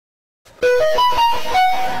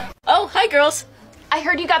Hi, girls. I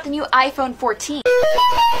heard you got the new iPhone 14.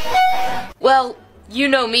 Well, you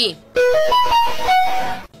know me.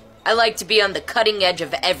 I like to be on the cutting edge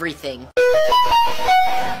of everything.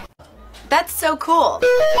 That's so cool.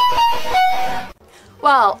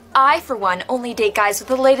 Well, I, for one, only date guys with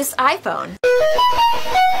the latest iPhone.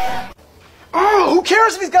 Oh, who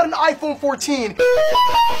cares if he's got an iPhone 14?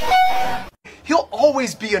 He'll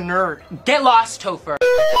always be a nerd. Get lost, Topher.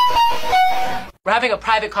 We're having a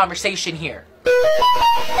private conversation here.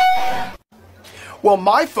 Well,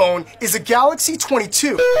 my phone is a Galaxy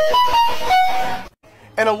 22.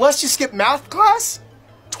 And unless you skip math class,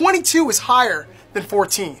 22 is higher than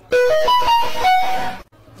 14.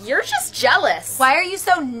 You're just jealous. Why are you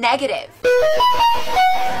so negative?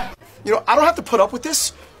 You know, I don't have to put up with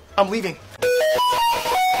this. I'm leaving.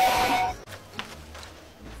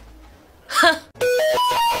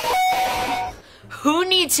 Who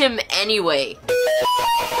needs him anyway?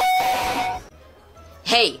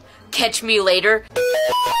 Hey, catch me later,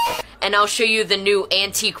 and I'll show you the new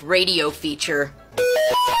antique radio feature.